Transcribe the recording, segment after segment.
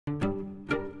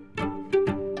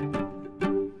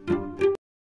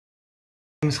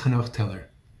is Hanoch.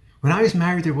 When I was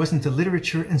married, there wasn't the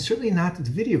literature and certainly not the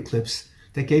video clips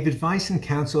that gave advice and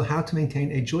counsel how to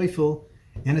maintain a joyful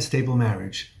and a stable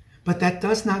marriage. But that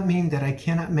does not mean that I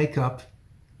cannot make up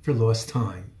for lost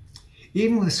time.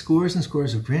 Even with scores and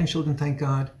scores of grandchildren, thank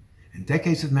God, and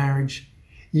decades of marriage,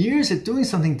 years at doing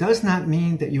something does not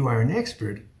mean that you are an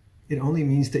expert. It only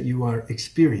means that you are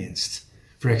experienced.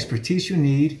 For expertise you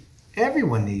need,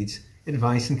 everyone needs,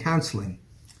 advice and counseling.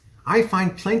 I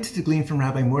find plenty to glean from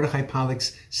Rabbi Mordechai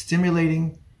Pollack's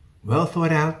stimulating, well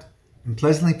thought out, and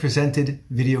pleasantly presented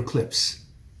video clips.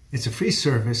 It's a free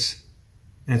service,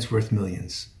 and it's worth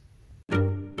millions.